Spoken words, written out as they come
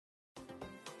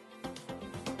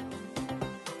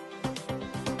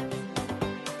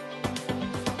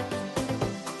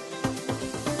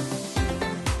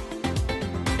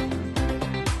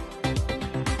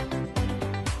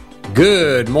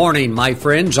Good morning, my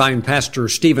friends. I'm Pastor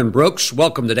Stephen Brooks.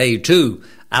 Welcome today to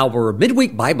our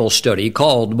midweek Bible study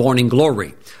called Morning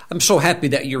Glory. I'm so happy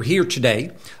that you're here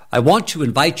today. I want to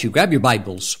invite you, grab your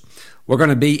Bibles. We're going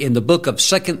to be in the book of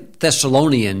 2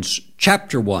 Thessalonians,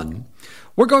 chapter 1.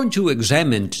 We're going to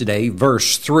examine today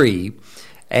verse 3,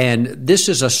 and this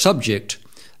is a subject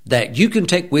that you can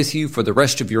take with you for the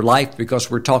rest of your life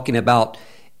because we're talking about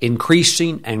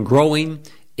increasing and growing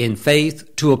in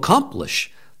faith to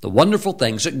accomplish the wonderful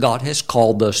things that God has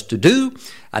called us to do.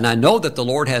 And I know that the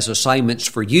Lord has assignments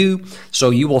for you, so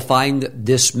you will find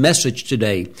this message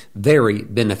today very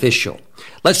beneficial.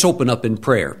 Let's open up in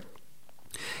prayer.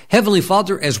 Heavenly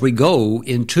Father, as we go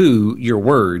into your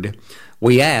word,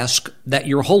 we ask that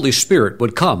your Holy Spirit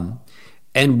would come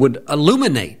and would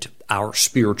illuminate our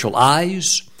spiritual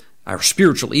eyes, our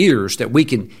spiritual ears, that we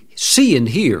can see and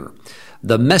hear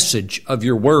the message of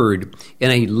your word in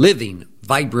a living,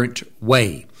 vibrant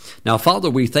way. Now, Father,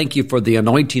 we thank you for the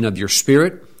anointing of your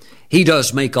Spirit. He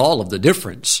does make all of the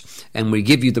difference, and we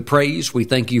give you the praise. We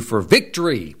thank you for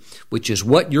victory, which is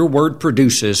what your word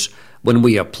produces when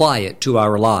we apply it to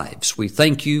our lives. We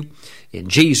thank you in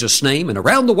Jesus' name, and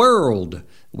around the world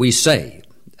we say,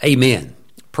 amen.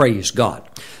 Praise God.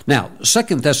 Now,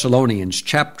 2 Thessalonians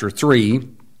chapter 3,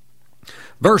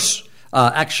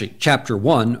 chapter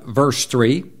 1, verse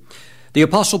 3, the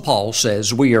Apostle Paul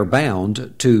says, "We are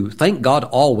bound to thank God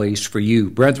always for you,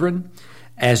 brethren,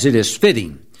 as it is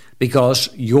fitting, because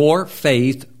your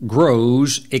faith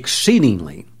grows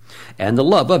exceedingly, and the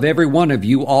love of every one of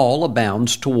you all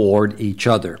abounds toward each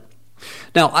other."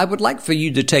 Now, I would like for you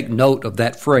to take note of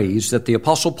that phrase that the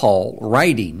Apostle Paul,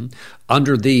 writing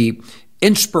under the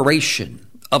inspiration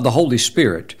of the Holy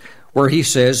Spirit, where he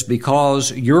says,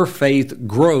 "Because your faith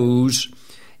grows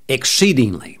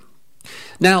exceedingly."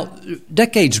 Now,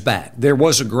 decades back, there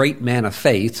was a great man of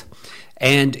faith,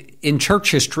 and in church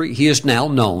history, he is now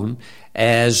known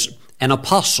as an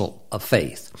apostle of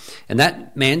faith. And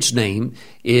that man's name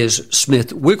is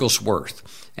Smith Wigglesworth.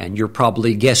 And you're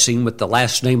probably guessing with the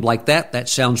last name like that, that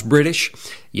sounds British.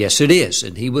 Yes, it is.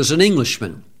 And he was an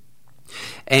Englishman.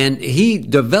 And he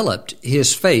developed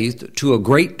his faith to a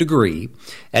great degree,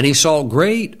 and he saw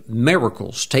great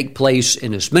miracles take place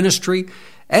in his ministry.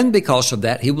 And because of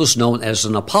that, he was known as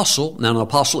an apostle. Now, an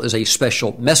apostle is a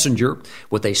special messenger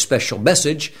with a special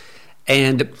message.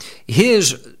 And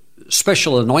his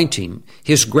special anointing,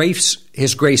 his grace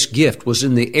gift was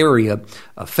in the area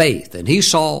of faith. And he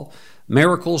saw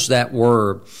miracles that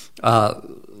were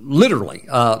literally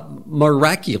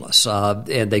miraculous.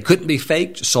 And they couldn't be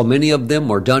faked. So many of them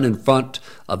were done in front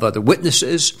of other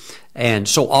witnesses. And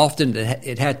so often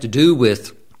it had to do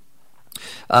with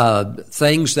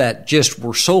things that just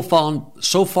were so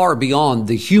far beyond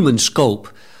the human scope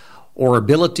or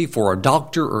ability for a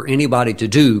doctor or anybody to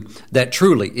do that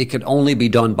truly it could only be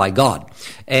done by God.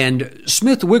 And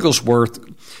Smith Wigglesworth,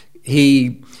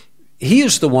 he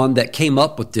is the one that came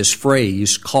up with this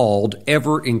phrase called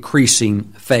ever-increasing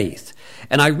faith.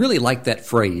 And I really like that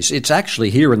phrase. It's actually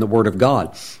here in the Word of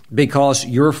God, because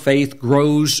your faith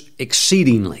grows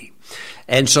exceedingly.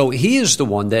 And so he is the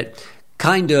one that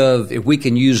kind of, if we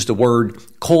can use the word,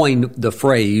 coined the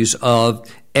phrase of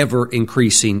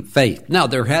ever-increasing faith. Now,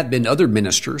 there have been other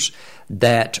ministers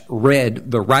that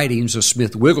read the writings of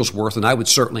Smith Wigglesworth, and I would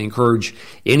certainly encourage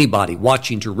anybody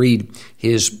watching to read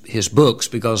his books,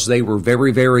 because they were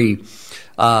very, very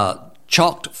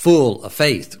chocked full of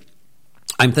faith.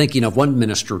 I'm thinking of one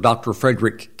minister, Dr.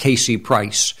 Frederick Casey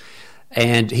Price,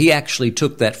 and he actually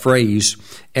took that phrase,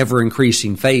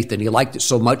 ever-increasing faith, and he liked it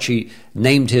so much he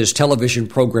named his television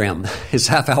program, his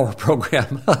half-hour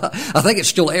program. I think it's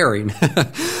still airing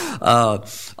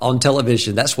on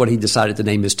television. That's what he decided to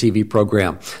name his TV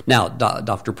program. Now,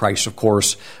 Dr. Price, of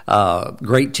course,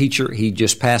 great teacher. He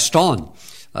just passed on.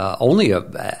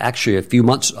 Actually a few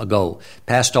months ago,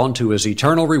 passed on to his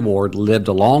eternal reward, lived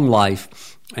a long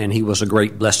life, and he was a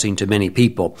great blessing to many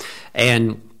people.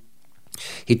 And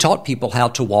he taught people how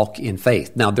to walk in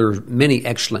faith. Now, there are many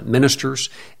excellent ministers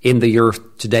in the earth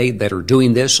today that are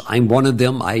doing this. I'm one of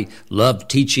them. I love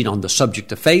teaching on the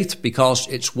subject of faith because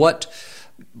it's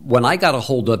when I got a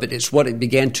hold of it, it's what it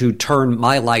began to turn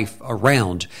my life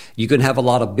around. You can have a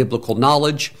lot of biblical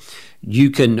knowledge. You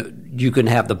can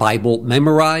have the Bible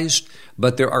memorized,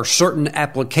 but there are certain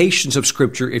applications of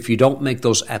Scripture. If you don't make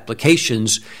those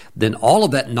applications, then all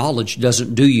of that knowledge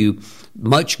doesn't do you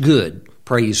much good.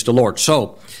 Praise the Lord.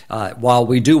 So, while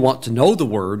we do want to know the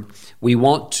Word, we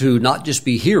want to not just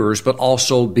be hearers, but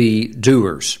also be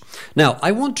doers. Now,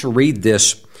 I want to read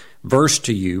this verse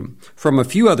to you from a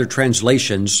few other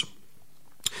translations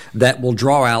that will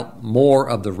draw out more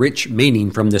of the rich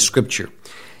meaning from this Scripture.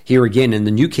 Here again in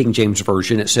the New King James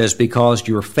Version, it says, because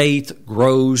your faith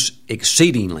grows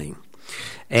exceedingly.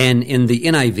 And in the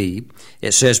NIV,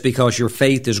 it says, because your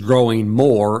faith is growing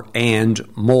more and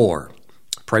more.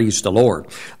 Praise the Lord.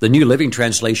 The New Living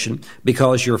Translation,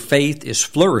 because your faith is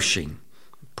flourishing.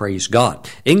 Praise God.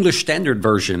 English Standard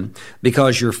Version,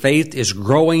 because your faith is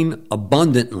growing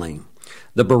abundantly.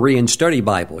 The Berean Study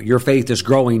Bible, your faith is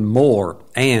growing more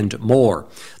and more.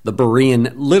 The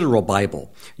Berean Literal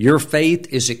Bible, your faith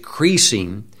is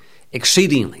increasing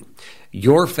exceedingly.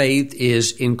 Your faith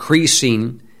is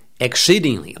increasing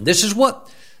exceedingly. This is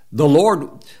what the Lord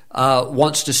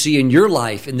wants to see in your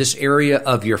life, in this area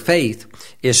of your faith,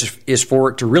 is for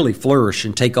it to really flourish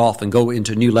and take off and go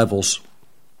into new levels.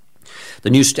 The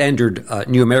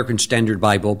New American Standard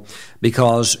Bible,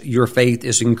 because your faith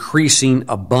is increasing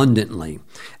abundantly.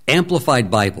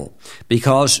 Amplified Bible,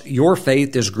 because your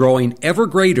faith is growing ever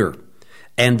greater,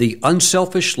 and the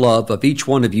unselfish love of each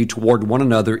one of you toward one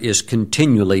another is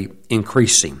continually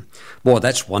increasing. Boy,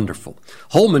 that's wonderful.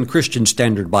 Holman Christian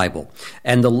Standard Bible,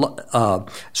 and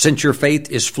since your faith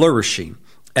is flourishing,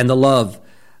 and the love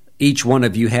each one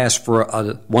of you has for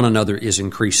one another is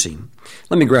increasing.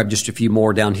 Let me grab just a few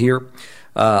more down here.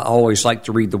 I always like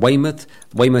to read the Weymouth.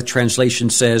 The Weymouth translation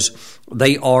says,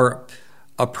 they are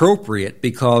appropriate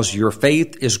because your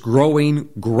faith is growing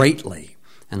greatly,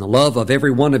 and the love of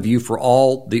every one of you for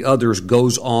all the others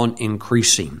goes on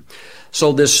increasing.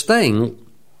 So this thing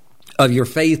of your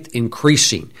faith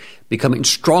increasing, becoming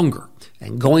stronger,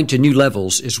 and going to new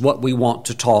levels is what we want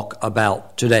to talk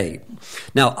about today.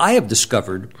 Now, I have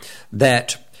discovered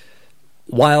that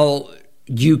while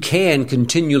you can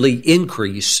continually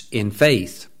increase in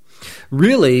faith,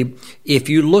 really, if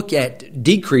you look at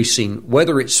decreasing,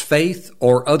 whether it's faith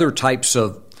or other types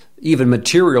of even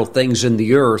material things in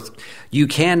the earth, you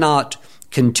cannot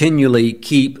continually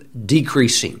keep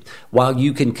decreasing. While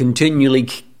you can continually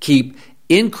keep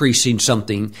increasing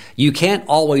something, you can't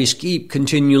always keep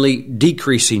continually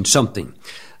decreasing something.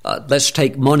 Let's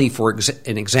take money for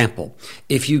an example.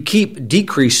 If you keep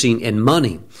decreasing in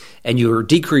money and you're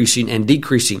decreasing and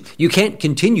decreasing, you can't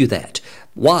continue that.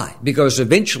 Why? Because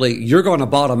eventually you're going to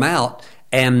bottom out,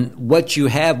 and what you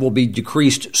have will be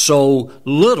decreased so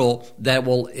little that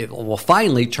it will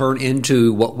finally turn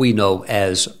into what we know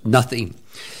as nothing.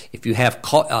 If you have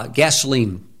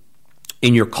gasoline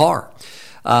in your car,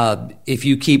 if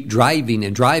you keep driving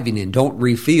and don't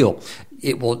refill,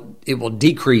 it will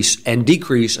decrease and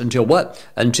decrease until what?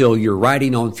 Until you're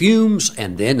riding on fumes,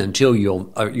 and then until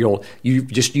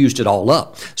you've just used it all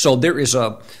up. So there is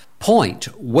a point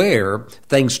where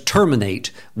things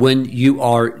terminate when you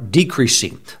are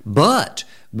decreasing. But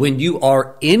when you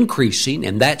are increasing,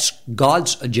 and that's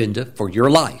God's agenda for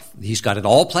your life, He's got it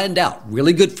all planned out,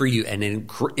 really good for you, and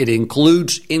it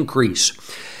includes increase.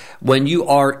 When you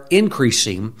are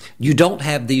increasing, you don't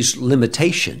have these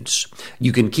limitations.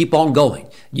 You can keep on going.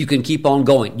 You can keep on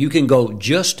going. You can go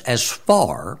just as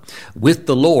far with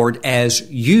the Lord as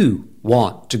you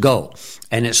want to go.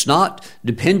 And it's not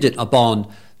dependent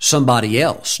upon somebody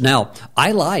else. Now,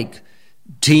 I like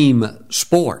team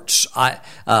sports.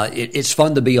 It's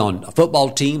fun to be on a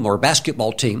football team or a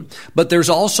basketball team, but there's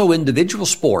also individual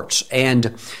sports.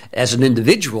 And as an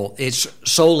individual, it's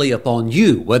solely upon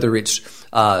you, whether it's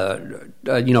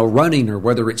running or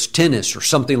whether it's tennis or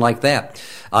something like that.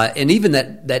 And even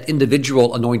that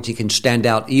individual anointing can stand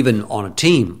out even on a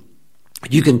team.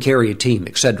 You can carry a team,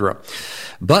 etc.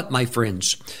 But my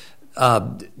friends,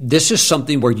 this is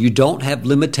something where you don't have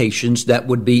limitations that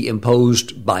would be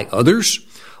imposed by others,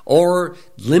 or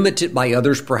limited by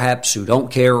others perhaps who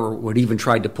don't care or would even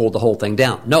try to pull the whole thing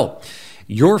down. No,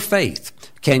 your faith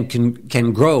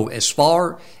can grow as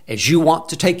far as you want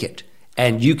to take it,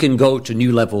 and you can go to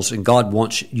new levels, and God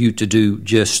wants you to do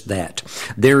just that.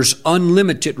 There's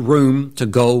unlimited room to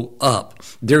go up.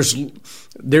 There's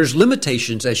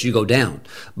limitations as you go down,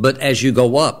 but as you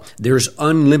go up, there's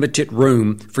unlimited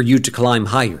room for you to climb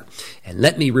higher. And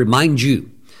let me remind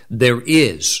you, there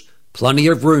is plenty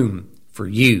of room for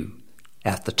you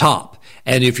at the top.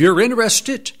 And if you're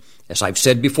interested, as I've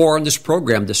said before on this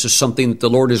program, this is something that the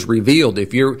Lord has revealed.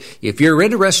 If you're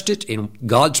interested in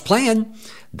God's plan,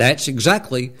 that's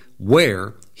exactly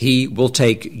where He will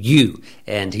take you.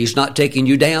 And He's not taking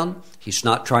you down. He's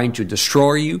not trying to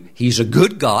destroy you. He's a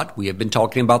good God. We have been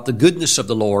talking about the goodness of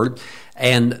the Lord,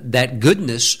 and that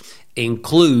goodness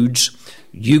includes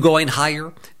you going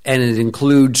higher, and it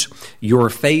includes your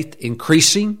faith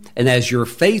increasing. And as your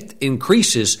faith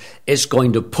increases, it's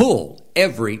going to pull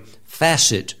every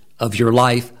facet of your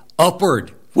life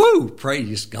upward. Woo!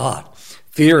 Praise God.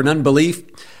 Fear and unbelief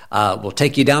will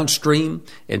take you downstream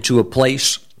into a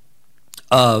place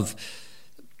of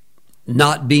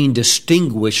not being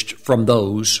distinguished from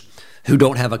those who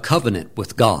don't have a covenant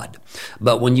with God.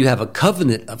 But when you have a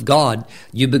covenant of God,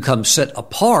 you become set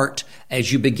apart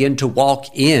as you begin to walk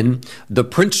in the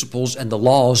principles and the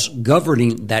laws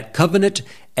governing that covenant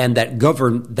and that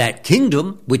govern that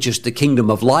kingdom, which is the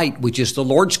kingdom of light, which is the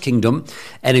Lord's kingdom.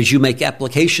 And as you make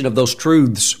application of those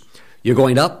truths, you're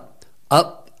going up,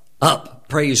 up, up.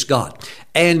 Praise God.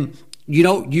 And,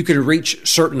 you can reach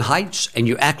certain heights and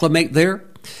you acclimate there.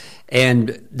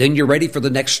 And then you're ready for the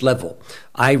next level.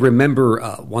 I remember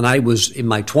when I was in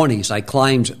my 20s, I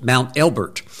climbed Mount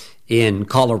Elbert in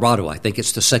Colorado. I think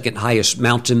it's the second highest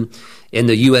mountain in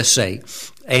the USA.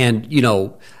 And,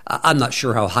 I'm not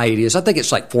sure how high it is. I think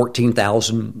it's like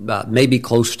 14,000, maybe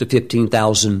close to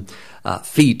 15,000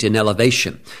 feet in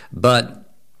elevation. But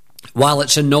while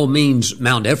it's in no means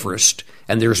Mount Everest,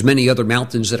 and there's many other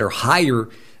mountains that are higher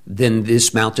than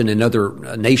this mountain in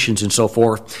other nations and so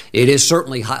forth, it is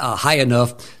certainly high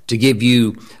enough to give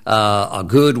you a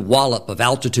good wallop of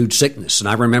altitude sickness. And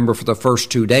I remember for the first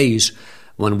 2 days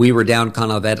when we were down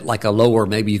kind of at like a lower,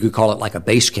 maybe you could call it like a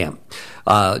base camp,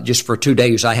 just for 2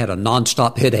 days, I had a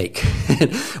nonstop headache.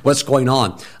 What's going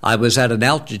on? I was at an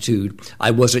altitude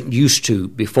I wasn't used to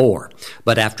before.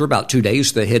 But after about 2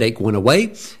 days, the headache went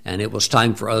away, and it was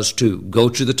time for us to go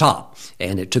to the top.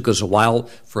 And it took us a while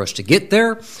for us to get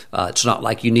there. It's not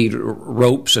like you need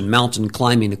ropes and mountain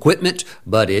climbing equipment,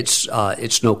 but it's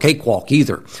no cakewalk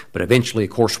either. But eventually,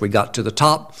 of course, we got to the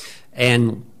top,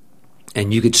 and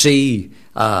you could see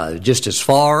just as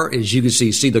far as you could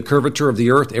see the curvature of the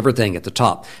earth, everything at the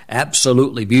top.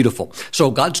 Absolutely beautiful.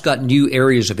 So God's got new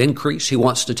areas of increase. He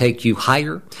wants to take you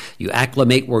higher. You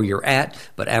acclimate where you're at,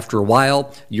 but after a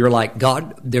while, you're like,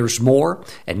 God, there's more,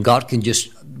 and God can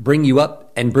just bring you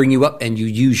up, and you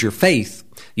use your faith.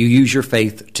 You use your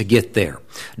faith to get there.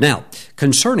 Now,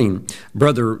 concerning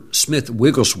Brother Smith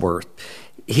Wigglesworth,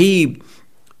 he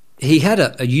had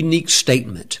a unique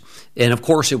statement. And of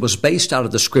course, it was based out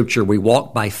of the scripture, we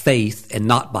walk by faith and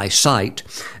not by sight.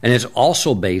 And it's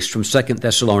also based from 2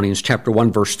 Thessalonians chapter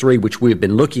 1, verse 3, which we have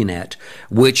been looking at,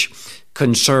 which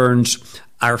concerns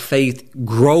our faith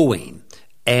growing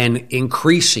and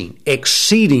increasing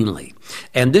exceedingly.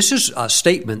 And this is a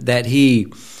statement that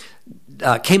he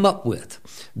came up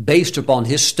with based upon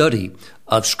his study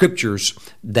of scriptures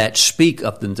that speak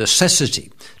of the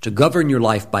necessity to govern your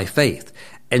life by faith.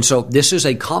 And so this is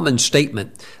a common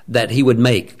statement that he would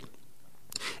make.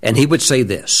 And he would say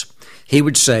this. He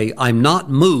would say, I'm not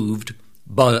moved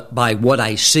by what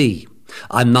I see.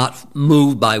 I'm not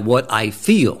moved by what I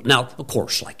feel. Now, of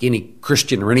course, like any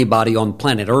Christian or anybody on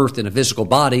planet Earth in a physical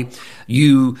body,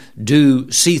 you do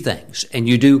see things and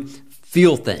you do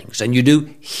feel things and you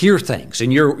do hear things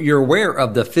and you're aware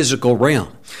of the physical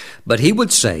realm. But he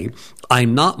would say,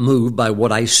 I'm not moved by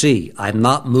what I see. I'm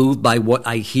not moved by what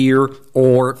I hear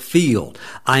or feel.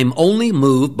 I'm only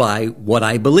moved by what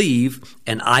I believe,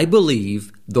 and I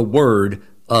believe the Word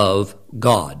of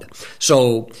God.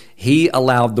 So he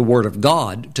allowed the Word of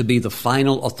God to be the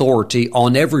final authority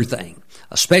on everything,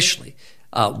 especially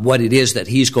what it is that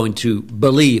he's going to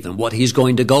believe and what he's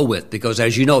going to go with. Because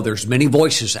as you know, there's many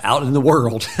voices out in the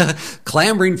world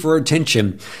clamoring for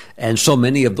attention, and so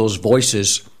many of those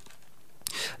voices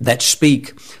that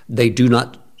speak, they do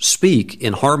not speak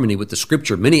in harmony with the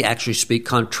Scripture. Many actually speak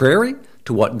contrary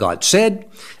to what God said,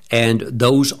 and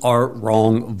those are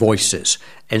wrong voices.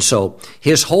 And so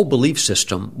his whole belief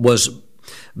system was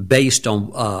based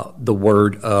on the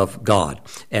Word of God.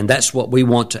 And that's what we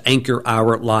want to anchor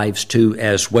our lives to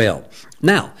as well.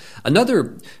 Now,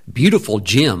 another beautiful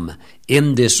gem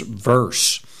in this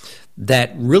verse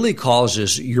that really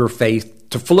causes your faith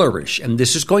to flourish, and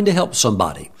this is going to help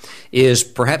somebody, is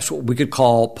perhaps what we could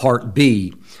call part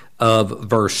B of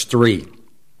verse 3.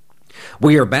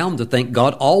 We are bound to thank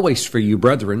God always for you,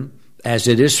 brethren, as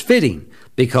it is fitting,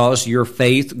 because your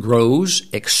faith grows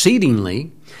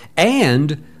exceedingly,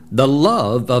 and the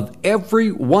love of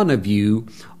every one of you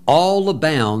all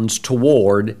abounds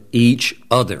toward each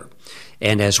other.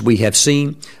 And as we have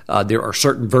seen, there are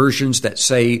certain versions that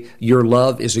say your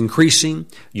love is increasing,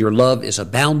 your love is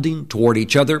abounding toward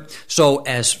each other. So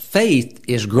as faith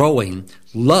is growing,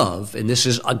 love, and this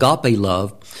is agape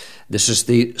love, this is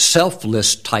the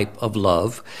selfless type of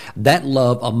love, that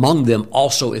love among them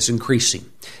also is increasing.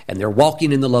 And they're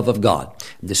walking in the love of God.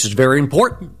 And this is very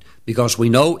important because we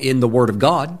know in the Word of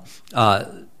God,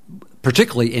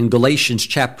 particularly in Galatians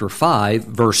chapter 5,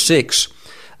 verse 6,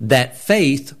 that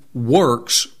faith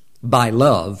works by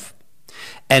love.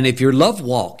 And if your love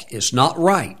walk is not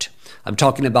right, I'm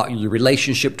talking about your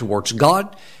relationship towards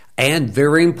God and,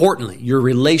 very importantly, your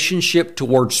relationship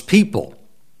towards people.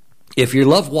 If your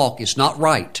love walk is not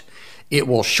right it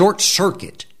will short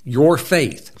circuit your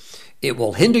faith. It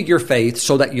will hinder your faith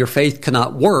so that your faith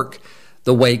cannot work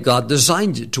the way God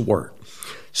designed it to work.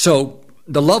 So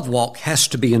the love walk has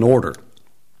to be in order.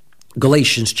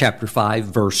 Galatians chapter 5,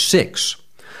 verse 6.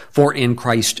 For in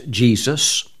Christ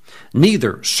Jesus,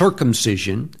 neither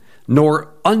circumcision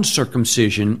nor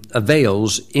uncircumcision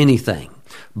avails anything,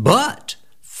 but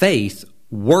faith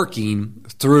working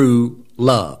through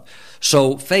love.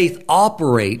 So faith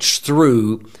operates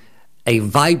through a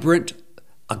vibrant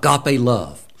agape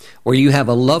love, where you have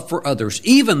a love for others,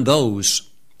 even those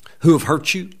who have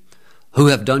hurt you, who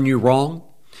have done you wrong.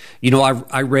 You know,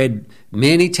 I read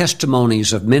many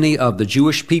testimonies of many of the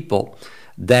Jewish people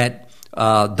that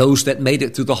those that made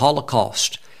it through the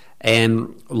Holocaust,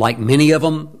 and like many of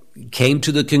them came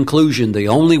to the conclusion the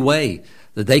only way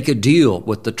that they could deal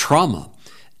with the trauma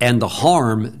and the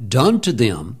harm done to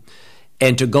them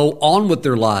and to go on with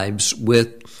their lives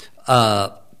with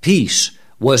peace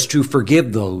was to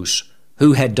forgive those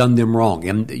who had done them wrong.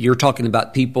 And you're talking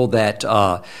about people that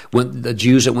the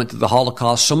Jews that went through the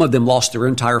Holocaust, some of them lost their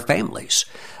entire families.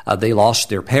 They lost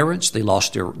their parents, they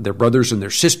lost their brothers and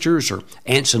their sisters or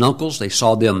aunts and uncles. They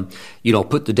saw them,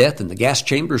 put to death in the gas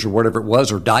chambers or whatever it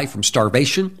was, or die from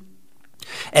starvation.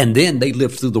 And then they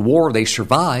lived through the war, they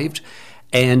survived.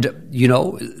 And,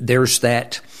 there's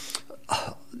that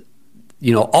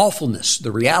awfulness,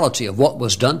 the reality of what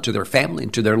was done to their family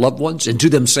and to their loved ones and to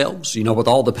themselves, with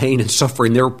all the pain and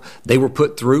suffering they were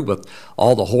put through, with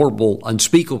all the horrible,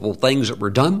 unspeakable things that were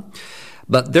done.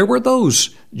 But there were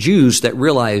those Jews that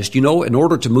realized, in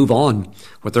order to move on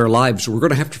with their lives, we're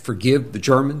going to have to forgive the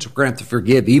Germans. We're going to have to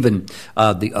forgive even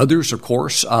the others, of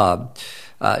course. You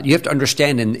have to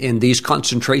understand in these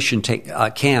concentration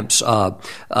camps,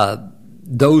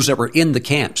 those that were in the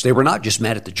camps, they were not just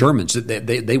mad at the Germans.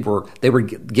 They were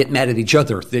getting mad at each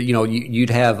other. You'd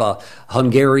have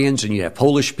Hungarians and you'd have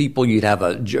Polish people, you'd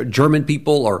have German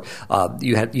people, or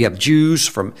you have Jews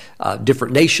from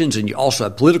different nations, and you also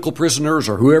have political prisoners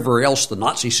or whoever else the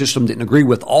Nazi system didn't agree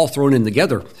with, all thrown in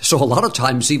together. So a lot of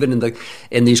times, even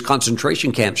in these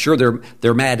concentration camps, sure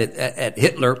they're mad at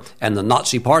Hitler and the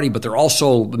Nazi Party, but they're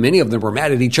also, many of them were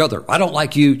mad at each other. I don't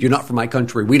like you. You're not from my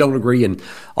country. We don't agree, and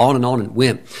on it went.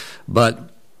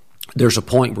 But there's a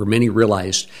point where many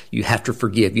realized you have to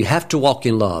forgive. You have to walk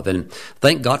in love. And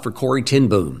thank God for Corrie ten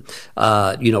Boom.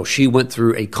 She went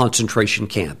through a concentration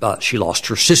camp. She lost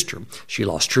her sister. She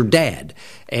lost her dad.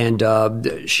 And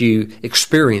she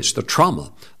experienced the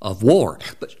trauma of war.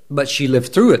 But she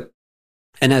lived through it.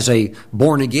 And as a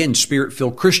born-again,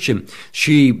 Spirit-filled Christian,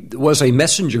 she was a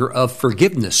messenger of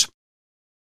forgiveness.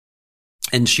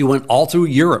 And she went all through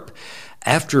Europe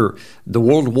after the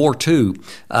World War II,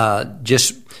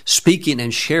 just speaking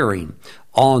and sharing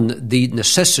on the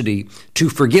necessity to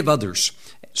forgive others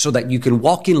so that you can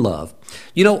walk in love.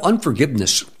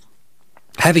 Unforgiveness,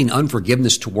 having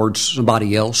unforgiveness towards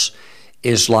somebody else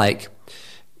is like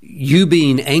you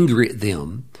being angry at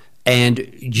them and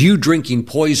you drinking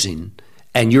poison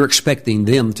and you're expecting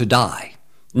them to die.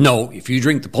 No, if you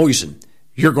drink the poison,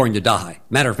 you're going to die.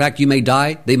 Matter of fact, you may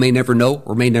die. They may never know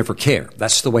or may never care.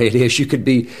 That's the way it is. You could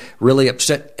be really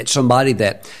upset at somebody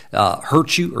that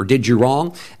hurt you or did you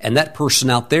wrong, and that person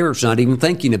out there is not even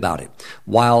thinking about it.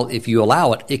 While if you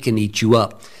allow it, it can eat you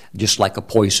up just like a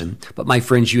poison. But my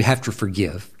friends, you have to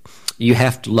forgive. You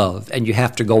have to love, and you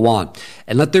have to go on.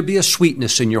 And let there be a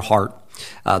sweetness in your heart,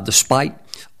 despite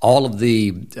all of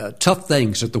the tough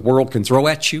things that the world can throw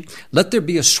at you. Let there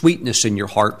be a sweetness in your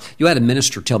heart. You had a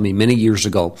minister tell me many years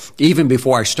ago, even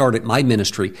before I started my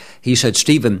ministry, he said,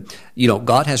 Stephen,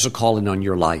 God has a calling on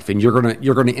your life, and you're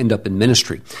going to end up in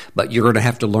ministry, but you're going to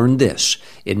have to learn this.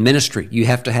 In ministry, you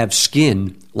have to have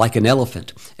skin like an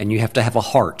elephant, and you have to have a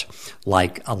heart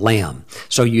like a lamb.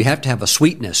 So you have to have a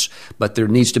sweetness, but there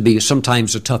needs to be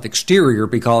sometimes a tough exterior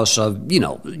because of,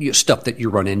 stuff that you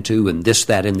run into and this,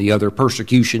 that, and the other,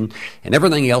 persecution and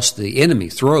everything else the enemy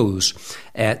throws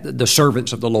at the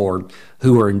servants of the Lord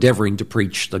who are endeavoring to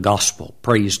preach the gospel.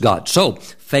 Praise God. So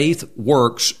faith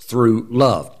works through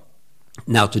love.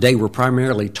 Now, today we're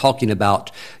primarily talking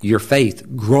about your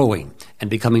faith growing and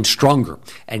becoming stronger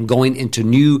and going into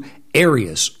new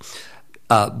areas.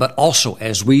 But also,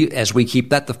 as we keep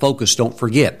that the focus, don't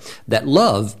forget that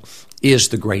love is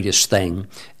the greatest thing.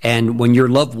 And when your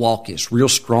love walk is real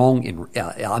strong, and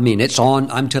it's on,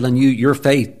 I'm telling you, your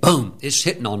faith, boom, it's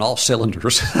hitting on all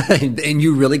cylinders. and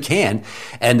you really can.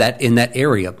 And that in that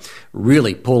area,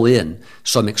 really pull in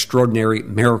some extraordinary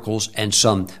miracles and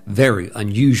some very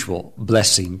unusual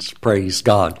blessings. Praise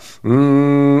God.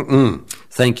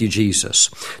 Thank you, Jesus.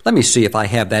 Let me see if I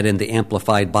have that in the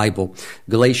Amplified Bible.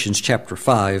 Galatians chapter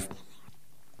 5,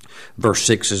 verse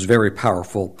 6 is very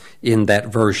powerful in that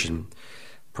version.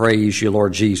 Praise you,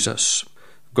 Lord Jesus.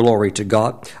 Glory to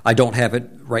God. I don't have it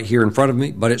right here in front of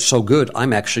me, but it's so good.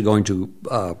 I'm actually going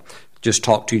to just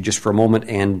talk to you just for a moment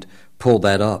and pull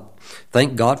that up.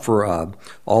 Thank God for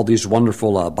all these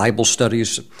wonderful Bible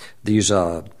studies, these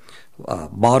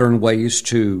modern ways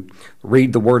to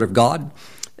read the Word of God.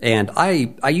 And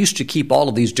I used to keep all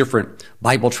of these different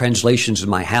Bible translations in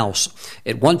my house.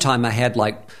 At one time I had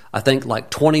I think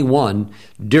 21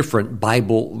 different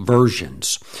Bible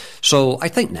versions. So I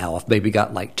think now I've maybe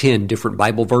got 10 different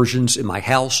Bible versions in my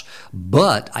house,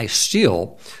 but I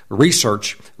still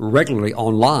research regularly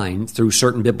online through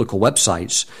certain biblical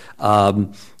websites,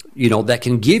 that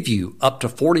can give you up to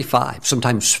 45,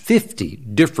 sometimes 50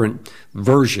 different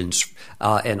versions.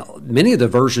 And many of the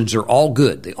versions are all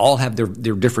good. They all have their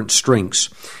different strengths.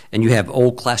 And you have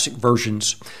old classic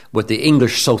versions with the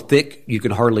English so thick you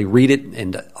can hardly read it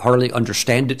and hardly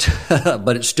understand it,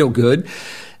 but it's still good.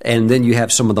 And then you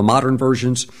have some of the modern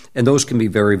versions, and those can be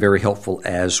very, very helpful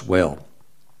as well.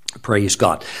 Praise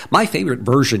God. My favorite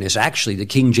version is actually the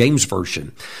King James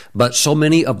Version, but so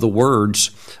many of the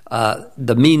words,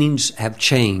 the meanings have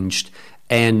changed,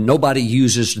 and nobody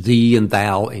uses thee and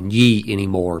thou and ye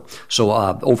anymore. So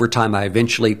over time, I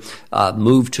eventually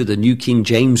moved to the New King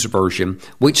James Version,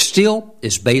 which still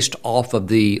is based off of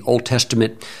the Old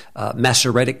Testament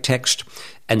Masoretic text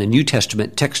and the New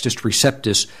Testament Textus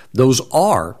Receptus. Those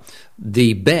are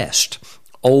the best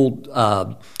old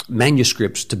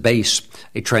manuscripts to base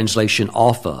a translation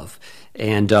off of.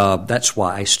 And that's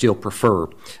why I still prefer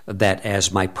that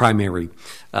as my primary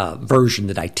version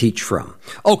that I teach from.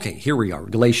 Okay, here we are,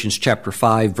 Galatians chapter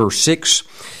 5, verse 6.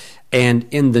 And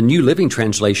in the New Living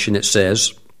Translation it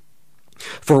says,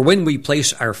 "For when we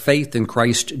place our faith in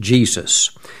Christ Jesus,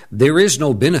 there is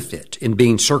no benefit in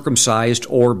being circumcised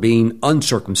or being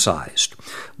uncircumcised.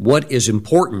 What is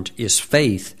important is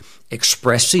faith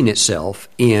expressing itself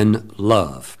in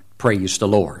love." Praise the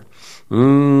Lord.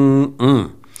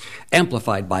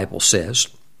 Amplified Bible says,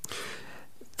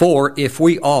 "For if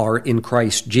we are in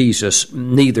Christ Jesus,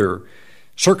 neither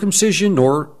circumcision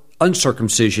nor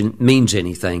uncircumcision means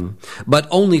anything, but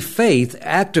only faith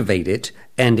activated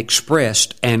and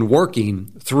expressed and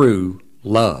working through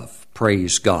love."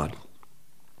 Praise God.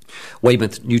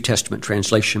 Weymouth New Testament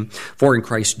Translation, "For in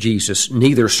Christ Jesus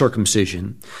neither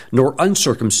circumcision nor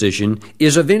uncircumcision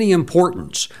is of any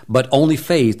importance, but only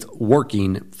faith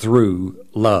working through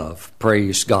love."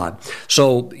 Praise God.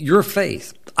 So your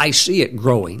faith, I see it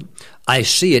growing. I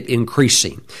see it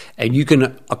increasing, and you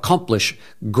can accomplish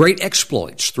great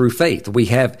exploits through faith. We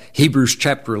have Hebrews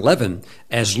chapter 11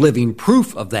 as living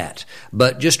proof of that.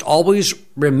 But just always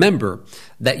remember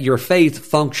that your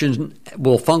faith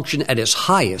will function at its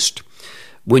highest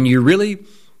when you really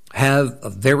have a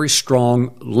very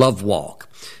strong love walk.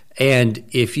 And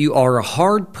if you are a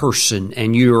hard person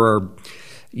and you're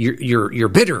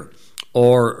bitter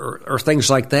or things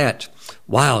like that,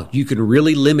 wow, you can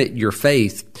really limit your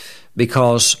faith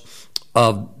because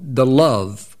of the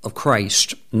love of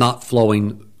Christ not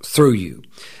flowing through you.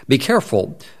 Be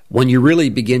careful when you really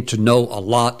begin to know a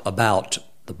lot about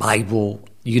the Bible,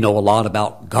 you know a lot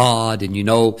about God, and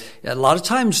a lot of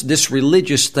times this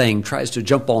religious thing tries to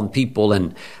jump on people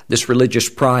and this religious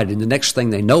pride, and the next thing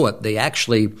they know it, they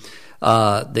actually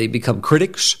they become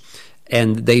critics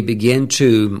and they begin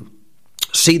to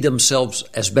see themselves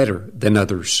as better than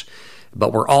others.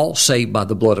 But we're all saved by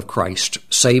the blood of Christ,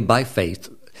 saved by faith.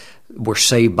 We're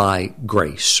saved by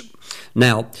grace.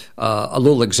 Now, a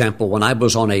little example. When I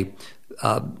was on a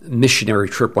missionary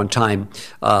trip one time,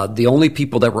 the only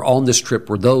people that were on this trip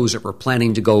were those that were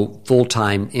planning to go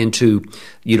full-time into,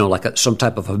 some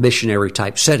type of a missionary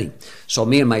type setting. So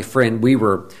me and my friend, we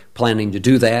were planning to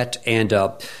do that.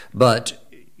 But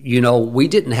we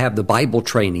didn't have the Bible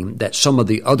training that some of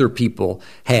the other people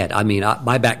had. I mean,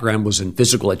 my background was in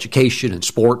physical education and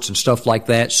sports and stuff like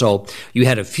that. So you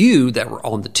had a few that were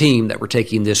on the team that were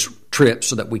taking this trip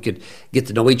so that we could get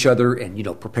to know each other and,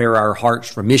 prepare our hearts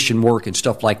for mission work and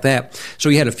stuff like that. So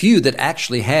you had a few that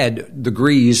actually had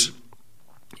degrees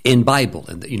in Bible,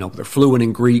 and they're fluent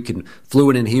in Greek and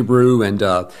fluent in Hebrew, and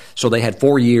so they had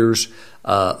 4 years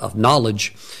of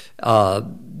knowledge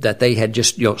that they had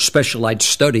just specialized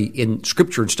study in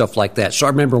Scripture and stuff like that. So I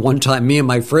remember one time, me and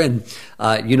my friend,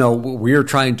 we're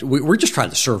just trying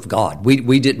to serve God.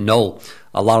 We didn't know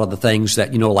a lot of the things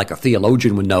that, like a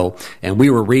theologian would know. And we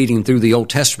were reading through the Old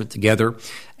Testament together.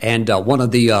 And one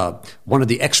of the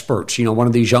experts, one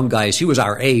of these young guys, he was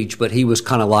our age, but he was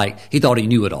kind of like, he thought he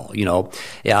knew it all,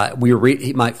 Yeah,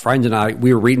 my friend and I,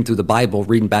 we were reading through the Bible,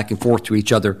 reading back and forth to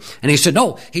each other. And he said,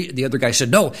 the other guy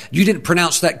said, no, you didn't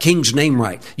pronounce that king's name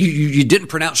right. You didn't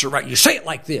pronounce it right. You say it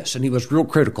like this. And he was real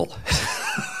critical.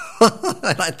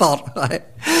 And I thought, I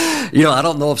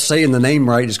don't know if saying the name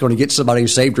right is going to get somebody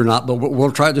saved or not, but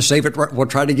we'll try to save it. We'll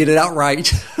try to get it out right.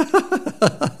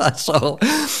 So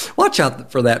watch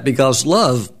out for that, because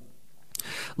love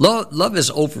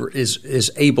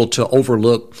is able to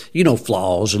overlook,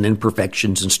 flaws and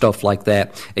imperfections and stuff like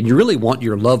that. And you really want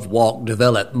your love walk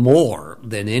developed more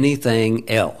than anything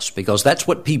else, because that's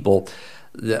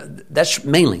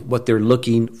mainly what they're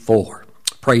looking for.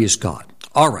 Praise God.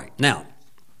 All right. Now,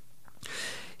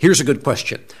 here's a good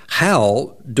question.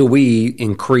 How do we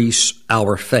increase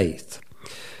our faith?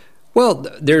 Well,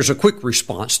 there's a quick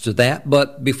response to that,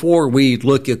 but before we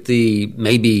look at the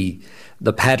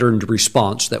patterned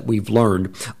response that we've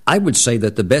learned, I would say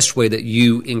that the best way that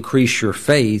you increase your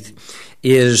faith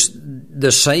is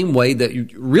the same way that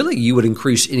you would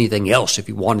increase anything else if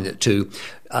you wanted it to,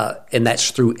 and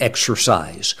that's through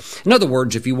exercise. In other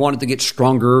words, if you wanted to get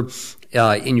stronger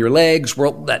in your legs,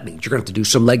 well, that means you're going to have to do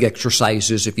some leg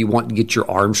exercises. If you want to get your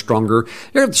arms stronger,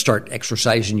 you're going to start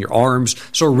exercising your arms.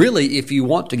 So really, if you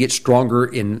want to get stronger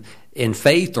in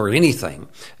faith or anything,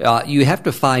 you have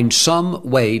to find some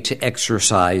way to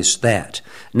exercise that.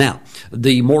 Now,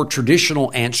 the more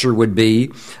traditional answer would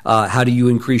be, how do you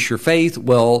increase your faith?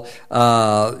 Well,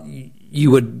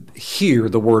 you would hear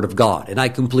the Word of God, and I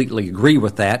completely agree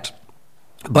with that.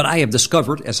 But I have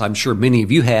discovered, as I'm sure many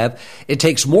of you have, it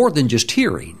takes more than just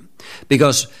hearing,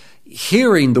 because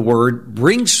hearing the Word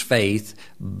brings faith,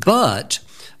 but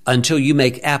until you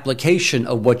make application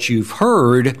of what you've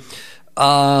heard,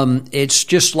 it's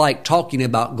just like talking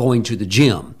about going to the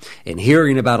gym and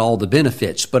hearing about all the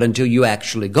benefits. But until you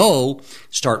actually go,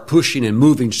 start pushing and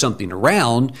moving something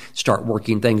around, start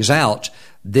working things out,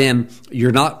 then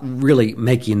you're not really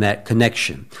making that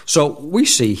connection. So we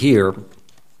see here,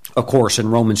 of course, in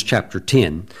Romans chapter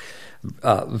 10,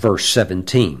 verse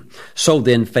 17. So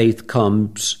then faith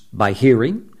comes by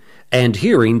hearing, and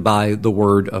hearing by the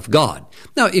Word of God.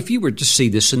 Now, if you were to see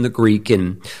this in the Greek,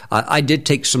 and I did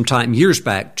take some time years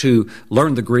back to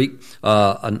learn the Greek.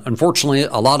 Unfortunately,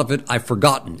 a lot of it I've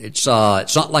forgotten. It's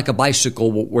not like a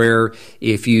bicycle where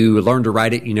if you learn to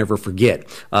ride it, you never forget.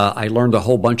 I learned a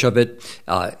whole bunch of it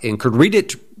and could read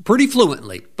it pretty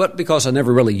fluently, but because I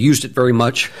never really used it very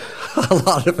much, a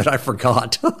lot of it I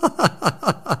forgot.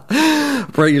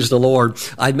 Praise the Lord.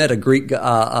 I met a Greek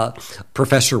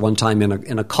professor one time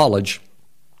in a college,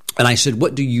 and I said,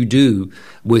 what do you do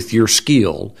with your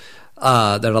skill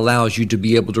that allows you to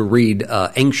be able to read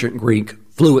ancient Greek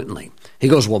fluently? He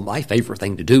goes, well, my favorite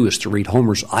thing to do is to read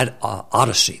Homer's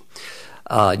Odyssey.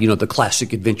 The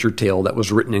classic adventure tale that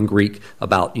was written in Greek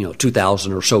about,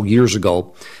 2,000 or so years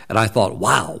ago. And I thought,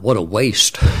 wow, what a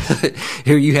waste.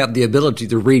 Here you have the ability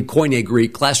to read Koine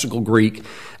Greek, classical Greek,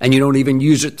 and you don't even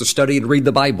use it to study and read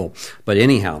the Bible. But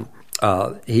anyhow,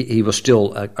 he was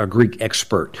still a Greek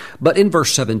expert. But in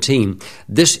verse 17,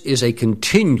 this is a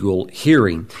continual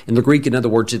hearing. In the Greek, in other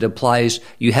words, it implies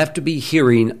you have to be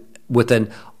hearing with an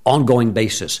ongoing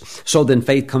basis. So then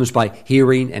faith comes by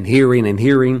hearing and hearing and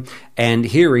hearing and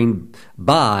hearing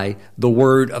by the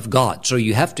Word of God. So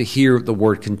you have to hear the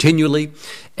Word continually,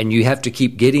 and you have to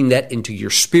keep getting that into your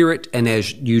spirit. And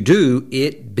as you do,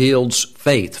 it builds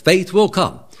faith. Faith will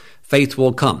come. Faith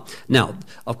will come. Now,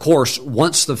 of course,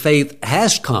 once the faith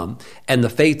has come and the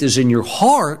faith is in your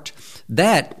heart,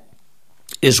 that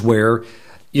is where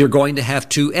you're going to have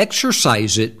to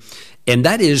exercise it. And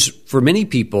that is, for many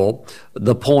people,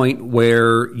 the point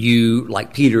where you,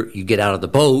 like Peter, you get out of the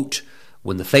boat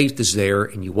when the faith is there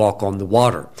and you walk on the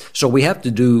water. So we have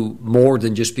to do more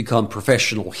than just become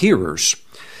professional hearers.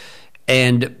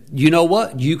 And you know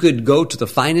what? You could go to the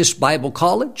finest Bible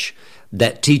college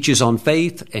that teaches on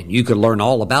faith, and you could learn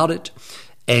all about it.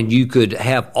 And you could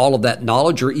have all of that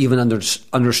knowledge, or even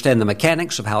understand the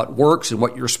mechanics of how it works and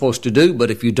what you're supposed to do.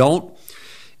 But if you don't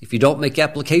make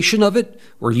application of it,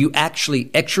 where you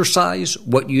actually exercise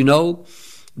what you know,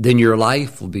 then your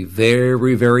life will be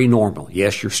very, very normal.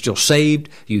 Yes, you're still saved.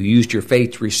 You used your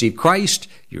faith to receive Christ.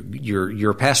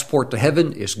 Your passport to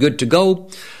heaven is good to go.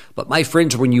 But my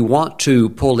friends, when you want to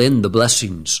pull in the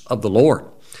blessings of the Lord,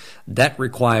 that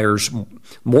requires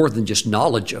more than just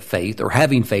knowledge of faith or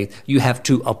having faith. You have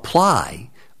to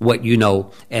apply what you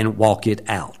know and walk it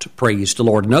out. Praise the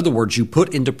Lord. In other words, you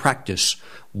put into practice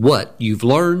what you've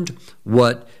learned,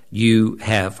 what you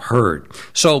have heard.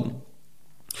 So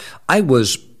I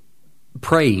was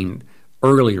praying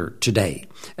earlier today,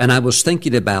 and I was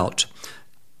thinking about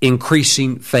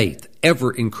increasing faith,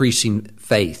 ever increasing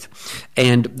faith.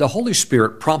 And the Holy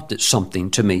Spirit prompted something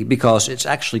to me because it's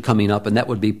actually coming up, and that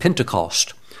would be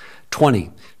Pentecost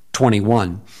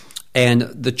 2021. And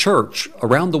the church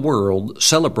around the world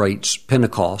celebrates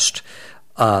Pentecost.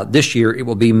 This year it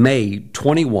will be May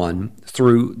 21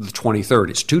 through the 23rd.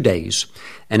 It's 2 days,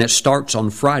 and it starts on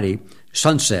Friday,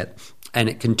 sunset, and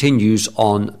it continues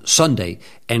on Sunday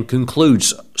and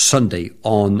concludes Sunday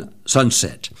on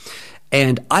sunset.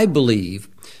 And I believe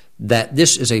that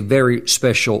this is a very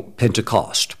special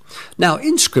Pentecost. Now,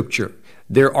 in Scripture,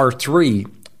 there are 3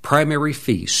 primary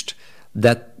feasts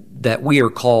that we are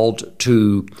called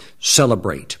to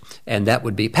celebrate, and that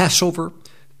would be Passover,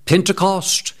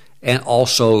 Pentecost, and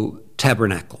also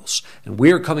Tabernacles. And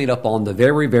we are coming up on the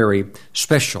very, very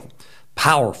special,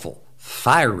 powerful,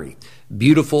 fiery,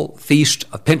 beautiful Feast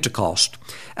of Pentecost.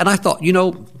 And I thought,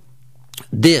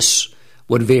 this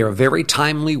would be a very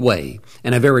timely way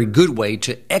and a very good way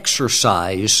to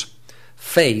exercise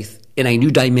faith in a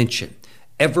new dimension,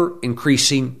 ever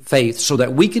increasing faith so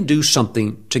that we can do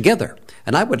something together.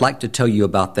 And I would like to tell you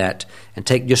about that and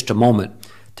take just a moment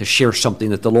to share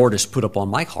something that the Lord has put upon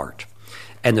my heart.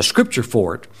 And the scripture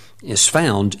for it is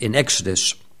found in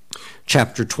Exodus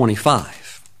chapter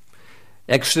 25.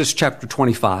 Exodus chapter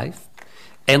 25.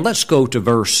 And let's go to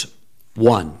verse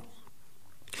 1.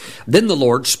 Then the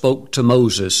Lord spoke to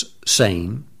Moses,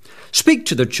 saying, Speak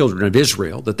to the children of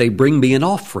Israel that they bring me an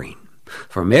offering.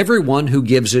 From everyone who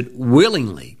gives it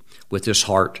willingly with his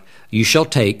heart, you shall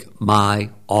take my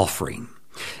offering.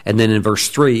 And then in verse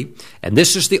 3, and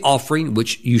this is the offering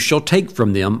which you shall take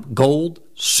from them, gold,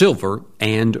 silver,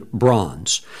 and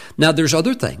bronze. Now there's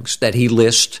other things that he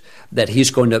lists that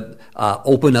he's going to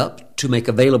open up to make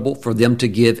available for them to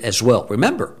give as well.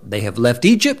 Remember, they have left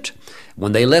Egypt.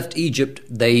 When they left Egypt,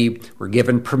 they were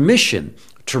given permission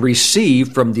to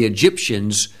receive from the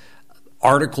Egyptians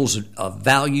articles of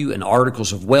value and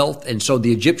articles of wealth. And so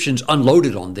the Egyptians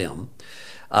unloaded on them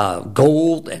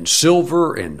gold and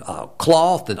silver and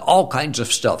cloth and all kinds of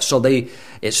stuff. So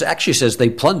it actually says they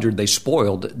plundered, they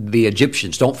spoiled the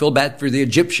Egyptians. Don't feel bad for the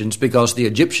Egyptians because the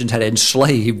Egyptians had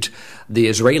enslaved the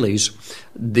Israelis,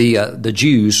 the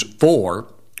Jews,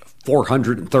 for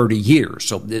 430 years.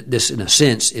 So this, in a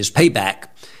sense, is payback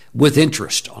with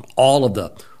interest on all of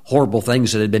the horrible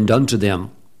things that had been done to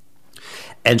them.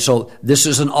 And so this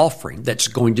is an offering that's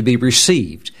going to be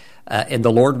received. And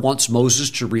the Lord wants Moses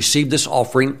to receive this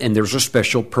offering, and there's a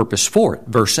special purpose for it.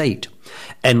 Verse 8,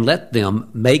 and let them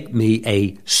make me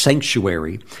a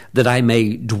sanctuary that I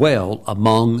may dwell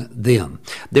among them.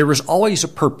 There is always a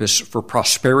purpose for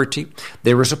prosperity.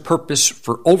 There is a purpose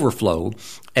for overflow.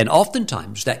 And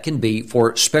oftentimes that can be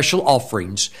for special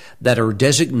offerings that are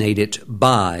designated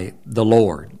by the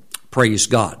Lord. Praise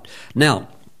God. Now,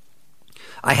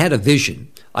 I had a vision.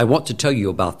 I want to tell you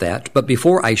about that. But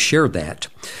before I share that,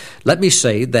 let me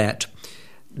say that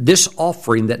this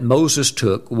offering that Moses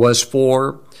took was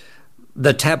for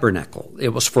the tabernacle. It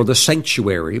was for the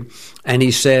sanctuary. And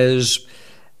he says,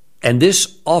 and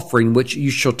this offering which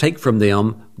you shall take from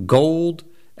them,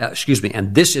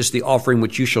 and this is the offering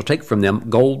which you shall take from them,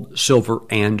 gold, silver,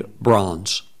 and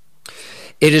bronze.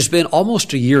 It has been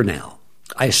almost a year now,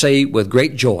 I say with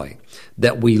great joy,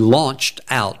 that we launched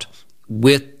out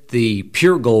with the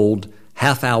Pure Gold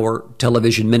half-hour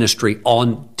television ministry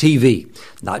on TV,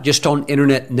 not just on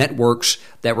internet networks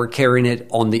that were carrying it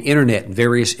on the internet and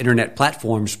various internet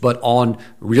platforms, but on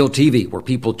real TV where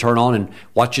people turn on and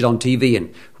watch it on TV.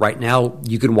 And right now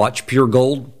you can watch Pure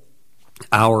Gold,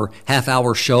 our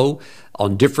half-hour show,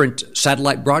 on different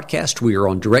satellite broadcasts. We are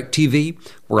on DirecTV.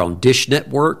 We're on Dish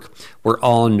Network. We're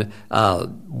on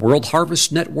World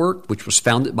Harvest Network, which was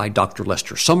founded by Dr.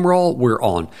 Lester Sumrall. We're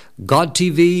on God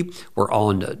TV. We're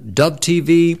on Dove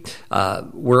TV.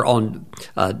 We're on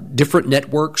different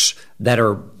networks that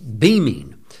are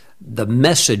beaming the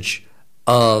message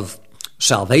of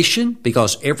salvation,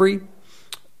 because every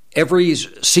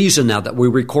season now that we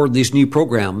record these new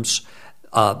programs,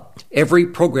 every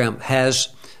program has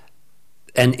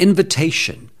an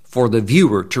invitation for the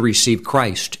viewer to receive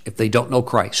Christ if they don't know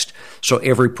Christ. So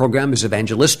every program is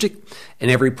evangelistic, and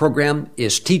every program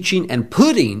is teaching and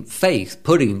putting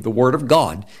the Word of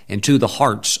God into the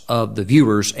hearts of the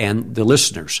viewers and the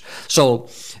listeners. So,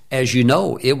 as you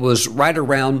know, it was right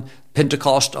around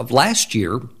Pentecost of last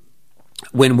year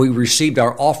when we received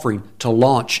our offering to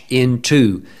launch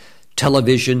into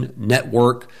television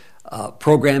network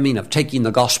programming of taking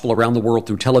the gospel around the world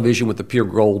through television with the Pure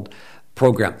Gold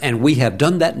program. And we have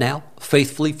done that now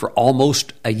faithfully for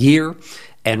almost a year.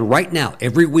 And right now,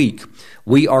 every week,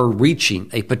 we are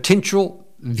reaching a potential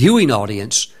viewing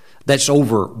audience that's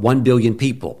over 1 billion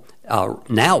people.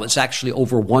 Now it's actually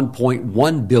over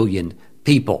 1.1 billion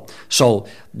people. So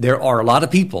there are a lot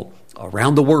of people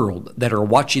around the world that are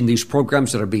watching these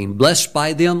programs that are being blessed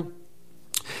by them.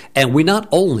 And we not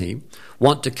only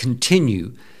want to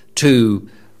continue to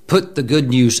put the good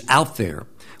news out there,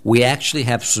 we actually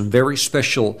have some very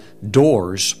special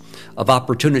doors of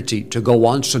opportunity to go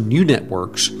on some new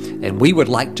networks, and we would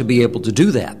like to be able to do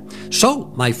that.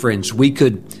 So, my friends, we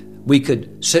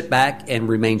could sit back and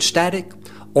remain static,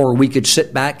 or we could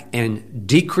sit back and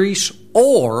decrease,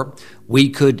 or we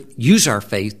could use our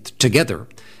faith together,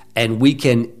 and we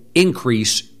can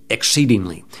increase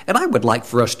exceedingly. And I would like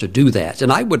for us to do that,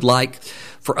 and I would like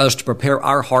for us to prepare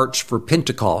our hearts for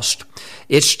Pentecost.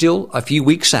 It's still a few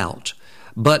weeks out,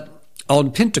 but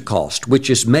on Pentecost, which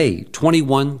is May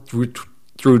 21 through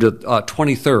the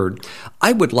 23rd,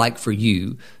 I would like for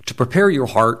you to prepare your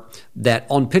heart that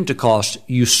on Pentecost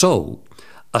you sow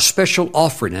a special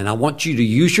offering. And I want you to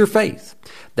use your faith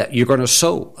that you're going to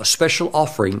sow a special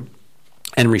offering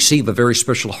and receive a very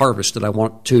special harvest that I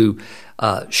want to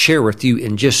share with you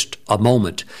in just a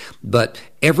moment. But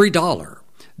every dollar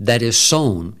that is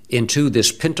sown into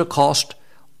this Pentecost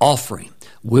offering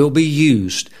will be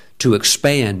used to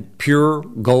expand Pure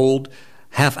Gold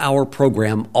half-hour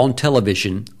program on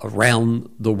television around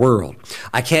the world.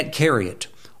 I can't carry it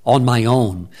on my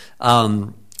own.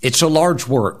 It's a large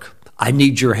work. I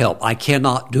need your help. I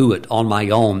cannot do it on my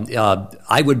own.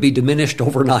 I would be diminished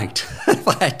overnight if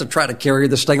I had to try to carry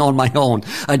this thing on my own.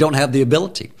 I don't have the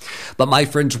ability. But my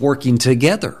friends, working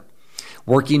together,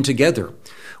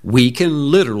 we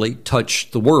can literally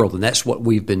touch the world, and that's what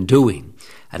we've been doing.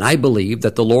 And I believe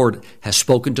that the Lord has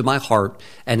spoken to my heart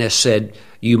and has said,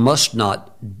 you must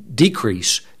not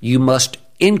decrease, you must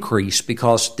increase,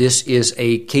 because this is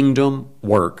a kingdom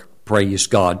work. Praise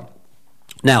God.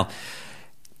 Now,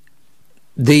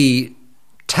 the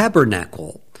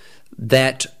tabernacle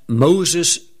that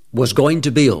Moses was going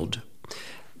to build,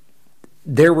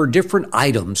 there were different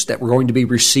items that were going to be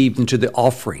received into the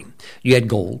offering. You had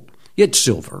gold, you had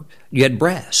silver, you had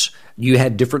brass, you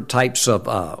had different types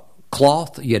of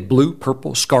cloth, you had blue,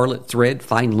 purple, scarlet thread,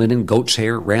 fine linen, goat's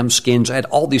hair, ram skins. I had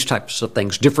all these types of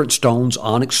things, different stones,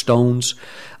 onyx stones,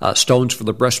 stones for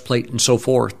the breastplate, and so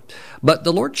forth. But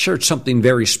the Lord shared something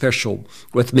very special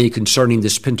with me concerning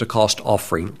this Pentecost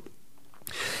offering.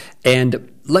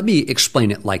 And let me explain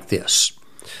it like this.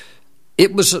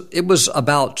 It was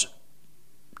about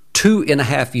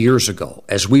 2.5 years ago,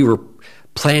 as we were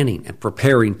planning and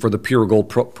preparing for the Pure Gold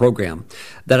program,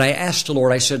 that I asked the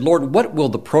Lord, I said, Lord, what will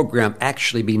the program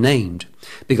actually be named?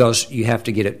 Because you have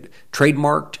to get it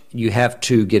trademarked, you have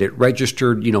to get it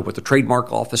registered, with the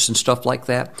trademark office and stuff like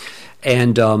that.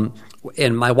 And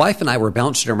my wife and I were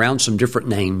bouncing around some different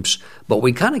names, but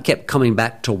we kind of kept coming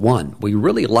back to one. We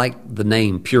really liked the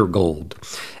name Pure Gold.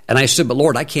 And I said, but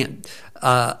Lord, I can't,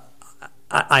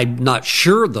 I'm not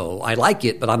sure, though. I like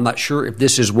it, but I'm not sure if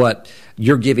this is what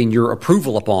you're giving your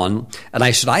approval upon. And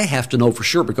I said, I have to know for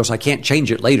sure, because I can't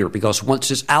change it later, because once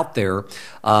it's out there,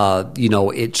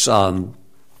 it's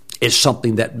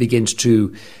something that begins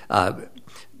to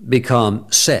become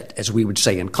set, as we would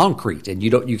say, in concrete, and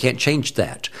you can't change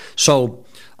that. So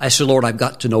I said, Lord, I've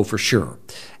got to know for sure.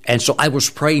 And so I was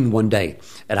praying one day,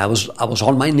 and I was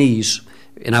on my knees,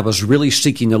 and I was really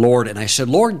seeking the Lord, and I said,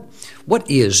 Lord, what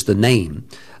is the name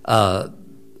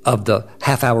of the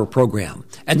half-hour program?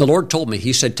 And the Lord told me,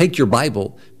 He said, take your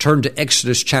Bible, turn to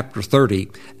Exodus chapter 30,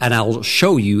 and I'll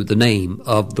show you the name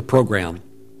of the program.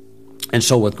 And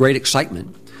so with great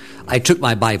excitement, I took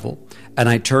my Bible, and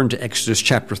I turned to Exodus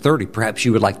chapter 30. Perhaps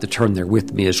you would like to turn there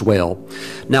with me as well.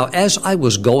 Now, as I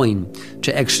was going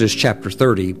to Exodus chapter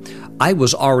 30, I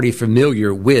was already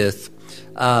familiar with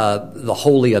the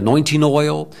holy anointing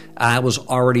oil. I was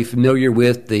already familiar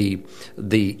with the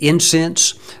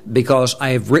incense, because I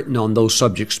have written on those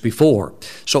subjects before.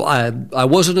 So I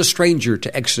wasn't a stranger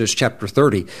to Exodus chapter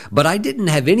 30, but I didn't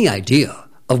have any idea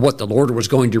of what the Lord was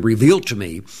going to reveal to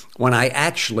me when I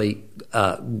actually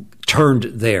turned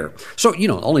there. So,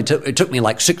 it took me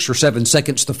like 6 or 7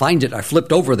 seconds to find it. I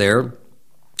flipped over there,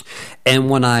 and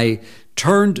when I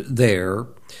turned there,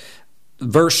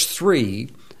 verse 3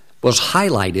 was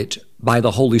highlighted by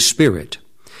the Holy Spirit.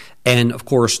 And, of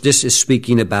course, this is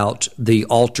speaking about the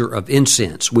altar of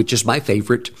incense, which is my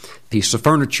favorite piece of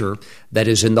furniture that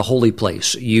is in the holy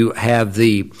place. You have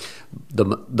the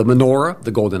menorah,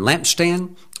 the golden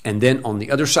lampstand, and then on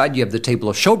the other side you have the table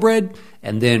of showbread,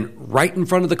 and then right in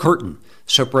front of the curtain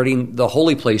separating the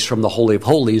holy place from the Holy of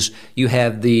Holies, you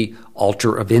have the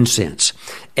altar of incense.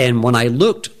 And when I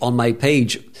looked on my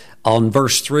page on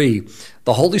verse 3,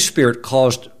 the Holy Spirit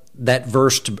caused that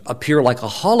verse to appear like a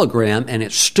hologram, and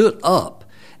it stood up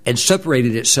and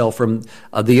separated itself from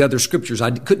the other scriptures.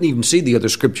 I couldn't even see the other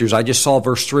scriptures. I just saw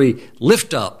verse 3,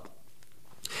 lift up.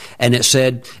 And it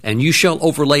said, and you shall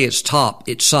overlay its top,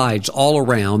 its sides all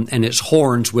around, and its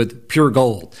horns with pure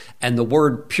gold. And the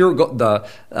word pure,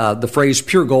 the phrase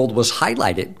pure gold was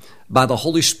highlighted by the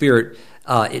Holy Spirit.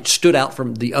 It stood out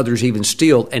from the others even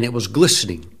still, and it was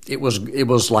glistening. It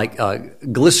was like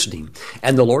glistening.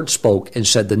 And the Lord spoke and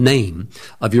said, the name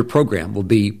of your program will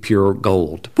be Pure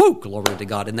Gold. Woo! Glory to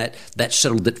God. And that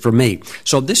settled it for me.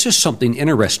 So this is something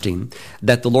interesting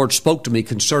that the Lord spoke to me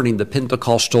concerning the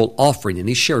Pentecostal offering. And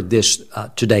He shared this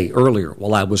today, earlier,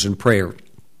 while I was in prayer.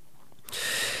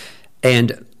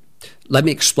 And let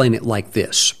me explain it like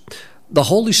this. The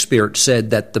Holy Spirit said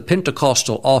that the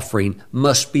Pentecostal offering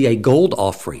must be a gold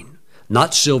offering,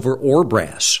 not silver or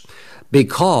brass,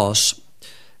 because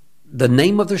the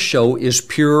name of the show is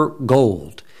Pure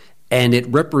Gold, and it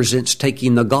represents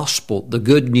taking the gospel, the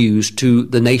good news, to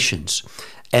the nations.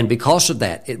 And because of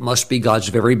that, it must be God's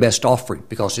very best offering,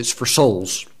 because it's for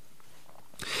souls.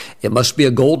 It must be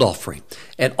a gold offering.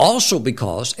 And also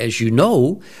because, as you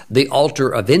know, the altar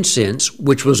of incense,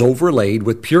 which was overlaid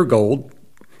with pure gold,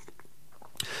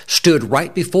 stood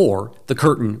right before the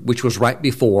curtain, which was right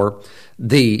before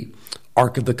the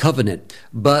Ark of the Covenant.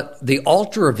 But the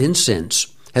altar of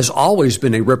incense has always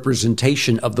been a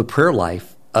representation of the prayer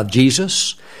life of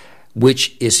Jesus,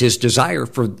 which is His desire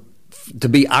to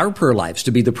be our prayer lives,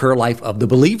 to be the prayer life of the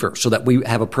believer, so that we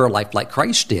have a prayer life like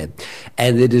Christ did.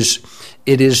 And it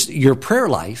is your prayer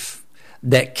life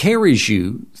that carries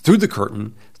you through the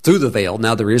curtain, through the veil,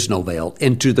 now there is no veil,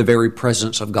 into the very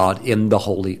presence of God in the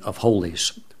Holy of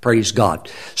Holies. Praise God.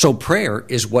 So prayer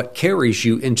is what carries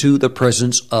you into the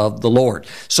presence of the Lord.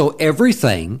 So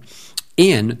everything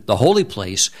in the holy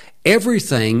place,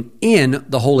 everything in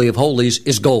the Holy of Holies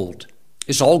is gold.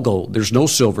 It's all gold. There's no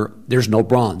silver. There's no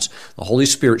bronze. The Holy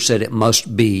Spirit said it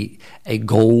must be a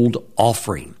gold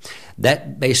offering.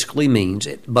 That basically means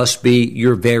it must be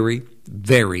your very,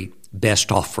 very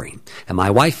best offering. And my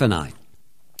wife and I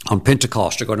on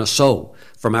Pentecost are going to sow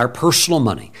from our personal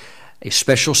money a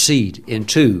special seed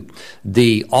into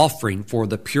the offering for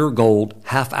the Pure Gold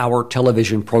half-hour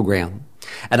television program.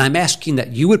 And I'm asking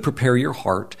that you would prepare your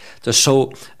heart to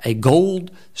sow a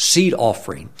gold seed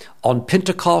offering on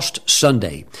Pentecost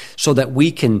Sunday so that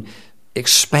we can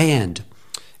expand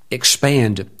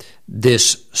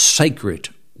this sacred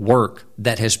work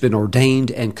that has been ordained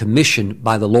and commissioned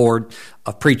by the Lord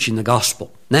of preaching the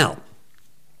gospel. Now,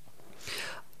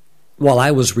 while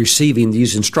I was receiving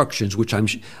these instructions, which I'm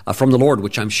from the Lord,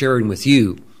 which I'm sharing with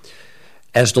you,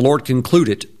 as the Lord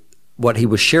concluded what He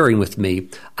was sharing with me,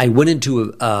 I went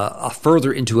into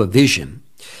further into a vision,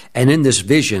 and in this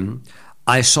vision,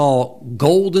 I saw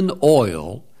golden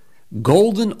oil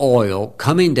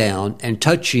coming down and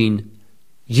touching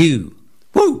you.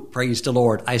 Woo! Praise the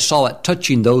Lord! I saw it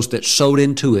touching those that sowed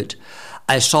into it.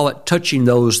 I saw it touching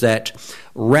those that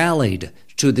rallied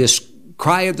to this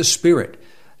cry of the Spirit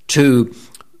to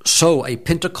sow a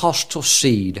Pentecostal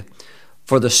seed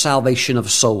for the salvation of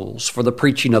souls, for the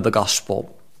preaching of the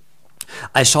gospel.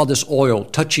 I saw this oil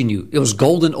touching you. It was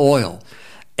golden oil.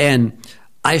 And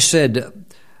I said,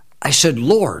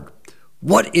 Lord,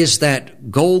 what is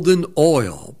that golden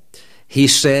oil? He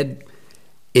said,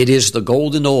 it is the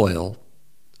golden oil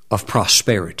of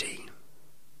prosperity.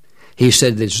 He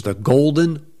said, it's the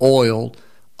golden oil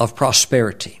of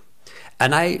prosperity.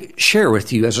 And I share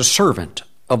with you as a servant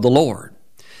of the Lord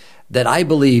that I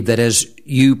believe that as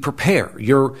you prepare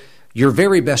your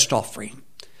very best offering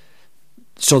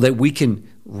so that we can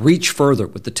reach further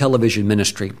with the television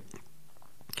ministry,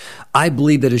 I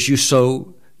believe that as you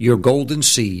sow your golden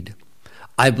seed,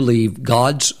 I believe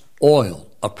God's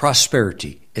oil of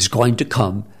prosperity is going to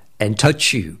come and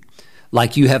touch you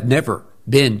like you have never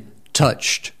been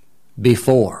touched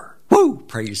before. Woo!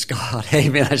 Praise God.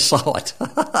 Amen. I saw it.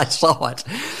 I saw it.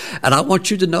 And I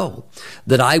want you to know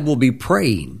that I will be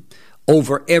praying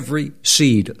over every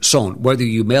seed sown, whether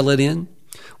you mail it in,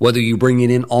 whether you bring it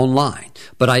in online.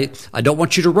 But I don't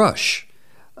want you to rush.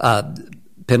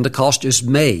 Pentecost is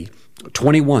May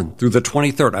 21 through the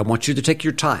 23rd. I want you to take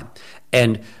your time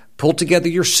and pull together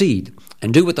your seed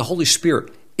and do what the Holy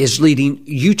Spirit is leading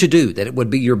you to do, that it would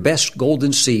be your best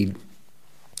golden seed.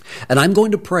 And I'm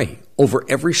going to pray over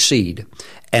every seed,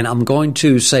 and I'm going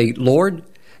to say, Lord,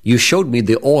 you showed me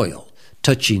the oil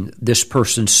touching this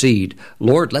person's seed.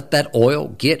 Lord, let that oil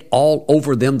get all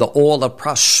over them, the oil of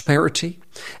prosperity,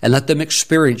 and let them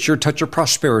experience your touch of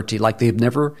prosperity like they've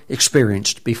never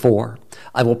experienced before.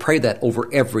 I will pray that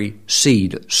over every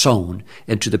seed sown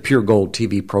into the Pure Gold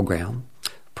TV program.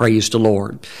 Praise the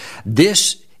Lord.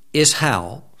 This is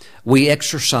how we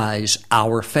exercise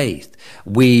our faith.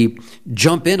 We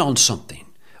jump in on something.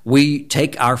 We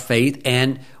take our faith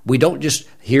and we don't just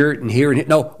hear it and hear it.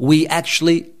 No, we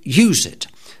actually use it.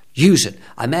 Use it.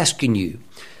 I'm asking you,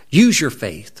 use your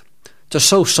faith to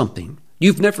sow something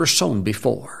you've never sown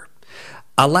before.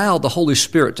 Allow the Holy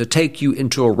Spirit to take you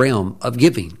into a realm of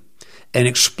giving and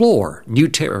explore new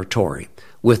territory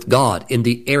with God in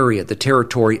the area, the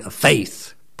territory of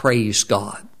faith. Praise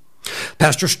God.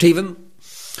 Pastor Stephen,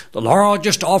 the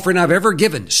largest offering I've ever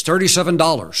given is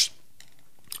 $37.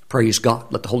 Praise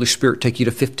God. Let the Holy Spirit take you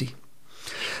to 50.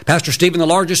 Pastor Stephen, the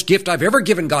largest gift I've ever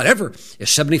given God ever is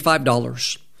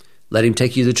 $75. Let him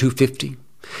take you to 250.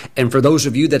 And for those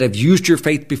of you that have used your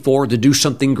faith before to do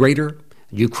something greater,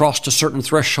 you crossed a certain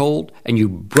threshold and you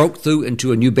broke through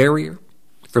into a new barrier.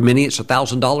 For many, it's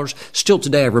 $1,000. Still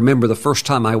today, I remember the first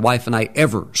time my wife and I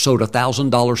ever sowed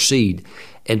 $1,000 seed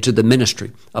into the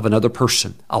ministry of another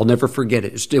person. I'll never forget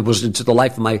it. It was into the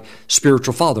life of my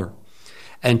spiritual father.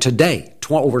 And today,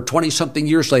 over 20-something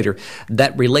years later,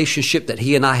 that relationship that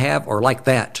he and I have are like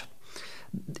that.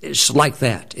 It's like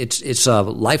that. It's a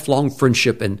lifelong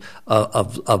friendship and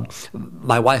of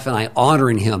my wife and I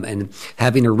honoring him and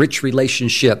having a rich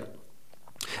relationship.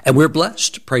 And we're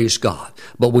blessed, praise God.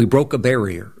 But we broke a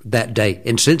barrier that day.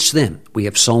 And since then, we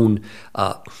have sown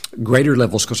greater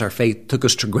levels because our faith took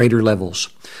us to greater levels.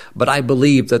 But I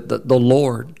believe that the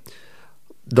Lord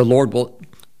will,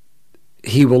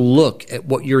 He will look at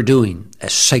what you're doing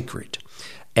as sacred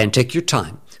and take your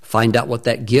time. Find out what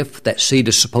that gift, that seed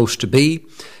is supposed to be,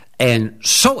 and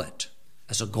sow it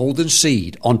as a golden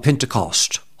seed on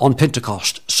Pentecost. On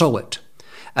Pentecost, sow it.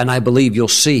 And I believe you'll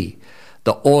see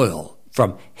the oil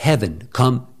from heaven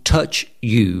come touch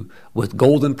you with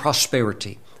golden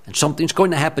prosperity. And something's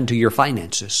going to happen to your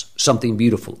finances, something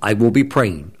beautiful. I will be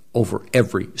praying over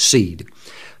every seed.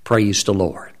 Praise the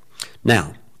Lord.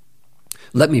 Now,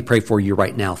 let me pray for you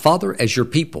right now. Father, as your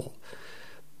people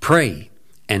pray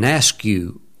and ask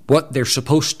you what they're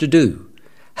supposed to do,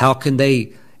 how can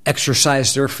they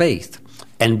exercise their faith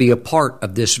and be a part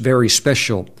of this very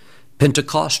special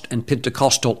Pentecost and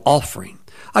Pentecostal offering,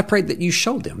 I pray that you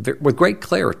show them with great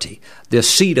clarity the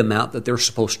seed amount that they're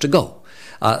supposed to go,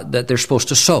 that they're supposed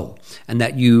to sow, and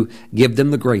that you give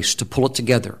them the grace to pull it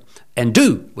together and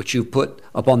do what you've put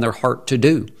upon their heart to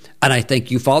do. And I thank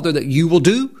you, Father, that you will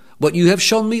do what you have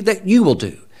shown me that you will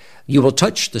do. You will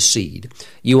touch the seed.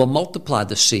 You will multiply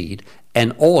the seed,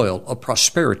 and oil of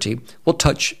prosperity will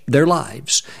touch their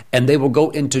lives, and they will go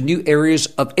into new areas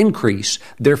of increase.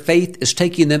 Their faith is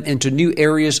taking them into new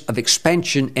areas of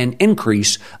expansion and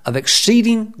increase of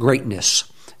exceeding greatness.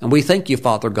 And we thank you,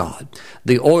 Father God,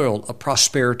 the oil of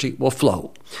prosperity will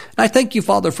flow. And I thank you,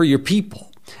 Father, for your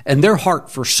people and their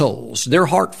heart for souls, their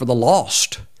heart for the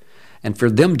lost, and for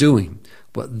them doing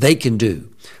what they can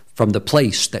do from the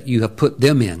place that you have put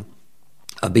them in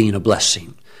of being a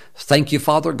blessing. Thank you,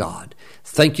 Father God.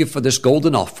 Thank you for this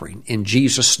golden offering in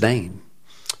Jesus' name.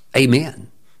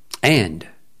 Amen and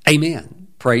amen.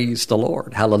 Praise the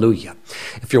Lord. Hallelujah.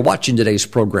 If you're watching today's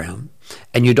program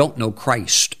and you don't know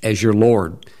Christ as your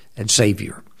Lord and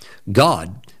Savior,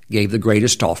 God gave the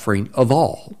greatest offering of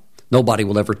all. Nobody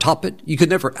will ever top it. You could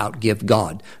never outgive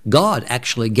God. God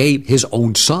actually gave His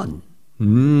own Son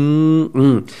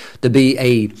to be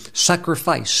a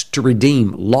sacrifice to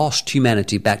redeem lost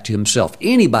humanity back to Himself.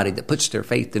 Anybody that puts their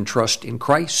faith and trust in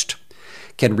Christ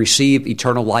can receive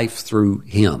eternal life through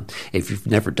Him. If you've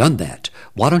never done that,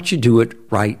 why don't you do it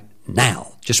right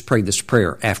now? Just pray this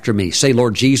prayer after me. Say,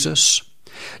 Lord Jesus,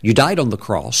 you died on the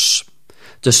cross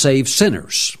to save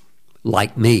sinners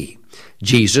like me.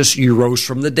 Jesus, you rose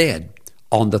from the dead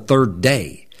on the third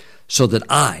day so that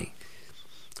I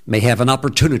may have an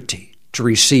opportunity to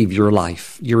receive your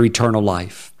life, your eternal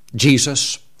life.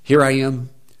 Jesus, here I am.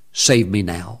 Save me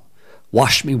now.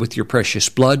 Wash me with your precious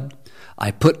blood.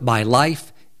 I put my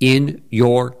life in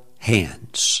your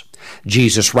hands.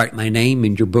 Jesus, write my name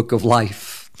in your book of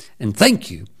life. And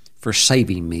thank you for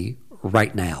saving me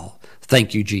right now.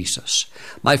 Thank you, Jesus.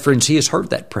 My friends, He has heard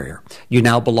that prayer. You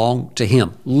now belong to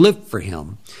Him. Live for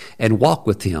Him and walk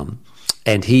with Him.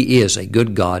 And He is a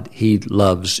good God. He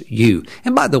loves you.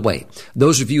 And by the way,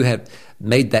 those of you who have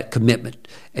made that commitment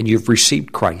and you've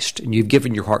received Christ and you've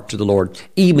given your heart to the Lord,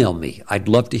 email me. I'd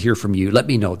love to hear from you. Let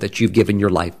me know that you've given your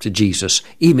life to Jesus.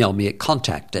 Email me at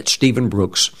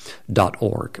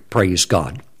contact@stephenbrooks.org. Praise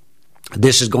God.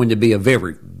 This is going to be a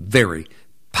very, very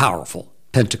powerful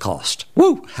Pentecost.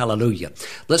 Woo! Hallelujah.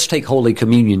 Let's take Holy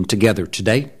Communion together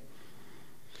today.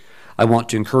 I want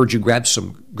to encourage you, grab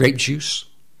some grape juice,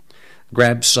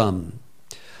 grab some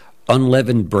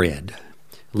unleavened bread.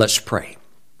 Let's pray.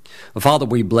 Father,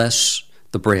 we bless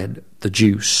the bread, the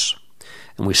juice,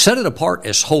 and we set it apart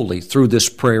as holy through this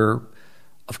prayer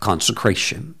of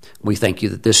consecration. We thank you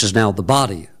that this is now the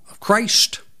body of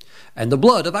Christ and the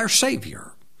blood of our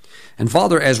Savior. And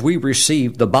Father, as we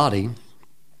receive the body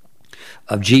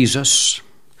of Jesus,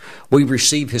 we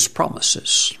receive His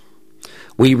promises.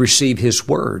 We receive His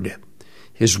word.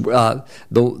 The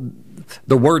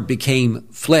word became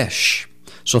flesh.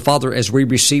 So, Father, as we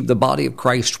receive the body of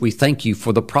Christ, we thank you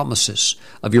for the promises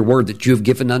of your word that you have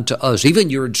given unto us,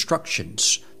 even your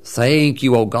instructions. Thank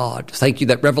you, O God. Thank you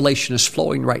that revelation is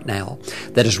flowing right now,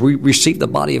 that as we receive the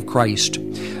body of Christ,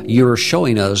 you're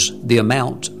showing us the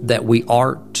amount that we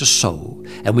are to sow.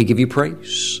 And we give you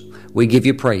praise. We give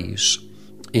you praise.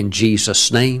 In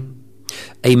Jesus' name,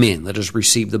 amen. Let us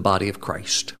receive the body of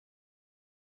Christ.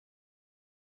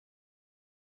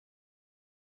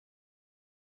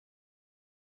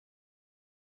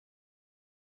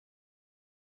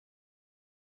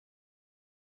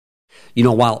 You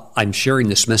know, while I'm sharing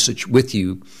this message with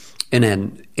you in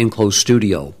an enclosed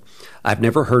studio, I've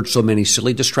never heard so many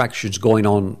silly distractions going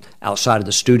on outside of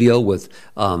the studio with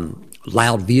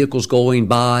loud vehicles going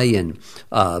by and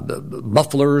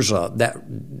mufflers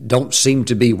that don't seem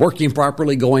to be working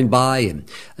properly going by, and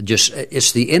just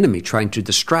it's the enemy trying to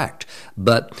distract.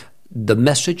 But the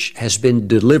message has been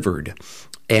delivered,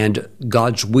 and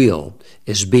God's will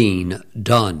is being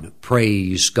done.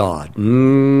 Praise God.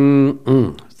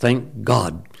 Thank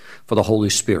God for the Holy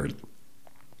Spirit.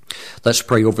 Let's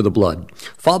pray over the blood.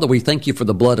 Father, we thank you for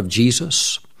the blood of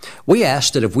Jesus. We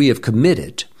ask that if we have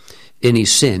committed any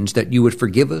sins, that you would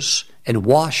forgive us and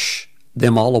wash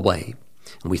them all away.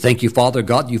 And we thank you, Father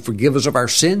God, you forgive us of our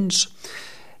sins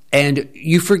and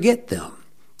you forget them.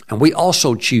 And we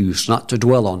also choose not to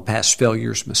dwell on past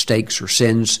failures, mistakes, or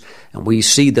sins, and we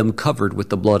see them covered with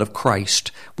the blood of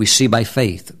Christ. We see by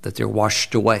faith that they're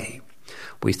washed away.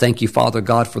 We thank you, Father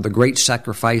God, for the great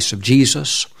sacrifice of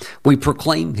Jesus. We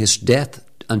proclaim his death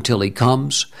until he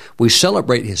comes. We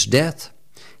celebrate his death,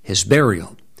 his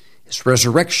burial, his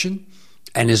resurrection,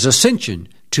 and his ascension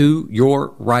to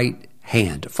your right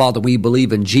hand. Father, we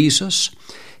believe in Jesus.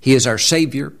 He is our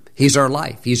Savior. He's our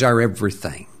life. He's our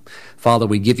everything. Father,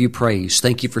 we give you praise.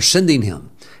 Thank you for sending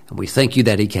him, and we thank you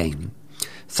that he came.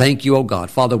 Thank you, O God.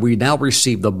 Father, we now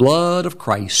receive the blood of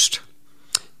Christ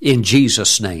in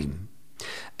Jesus' name.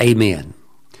 Amen.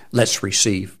 Let's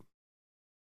receive.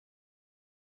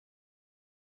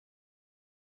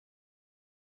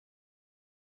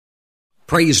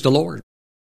 Praise the Lord.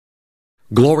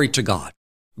 Glory to God.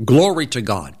 Glory to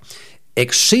God.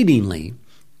 Exceedingly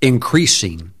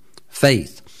increasing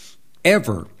faith.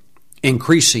 Ever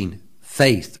increasing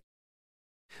faith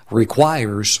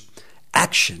requires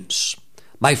actions.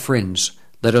 My friends,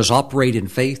 let us operate in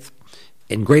faith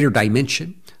in greater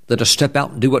dimension. Let us step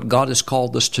out and do what God has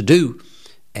called us to do,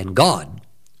 and God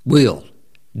will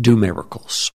do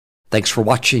miracles. Thanks for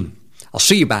watching. I'll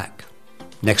see you back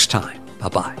next time.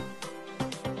 Bye-bye.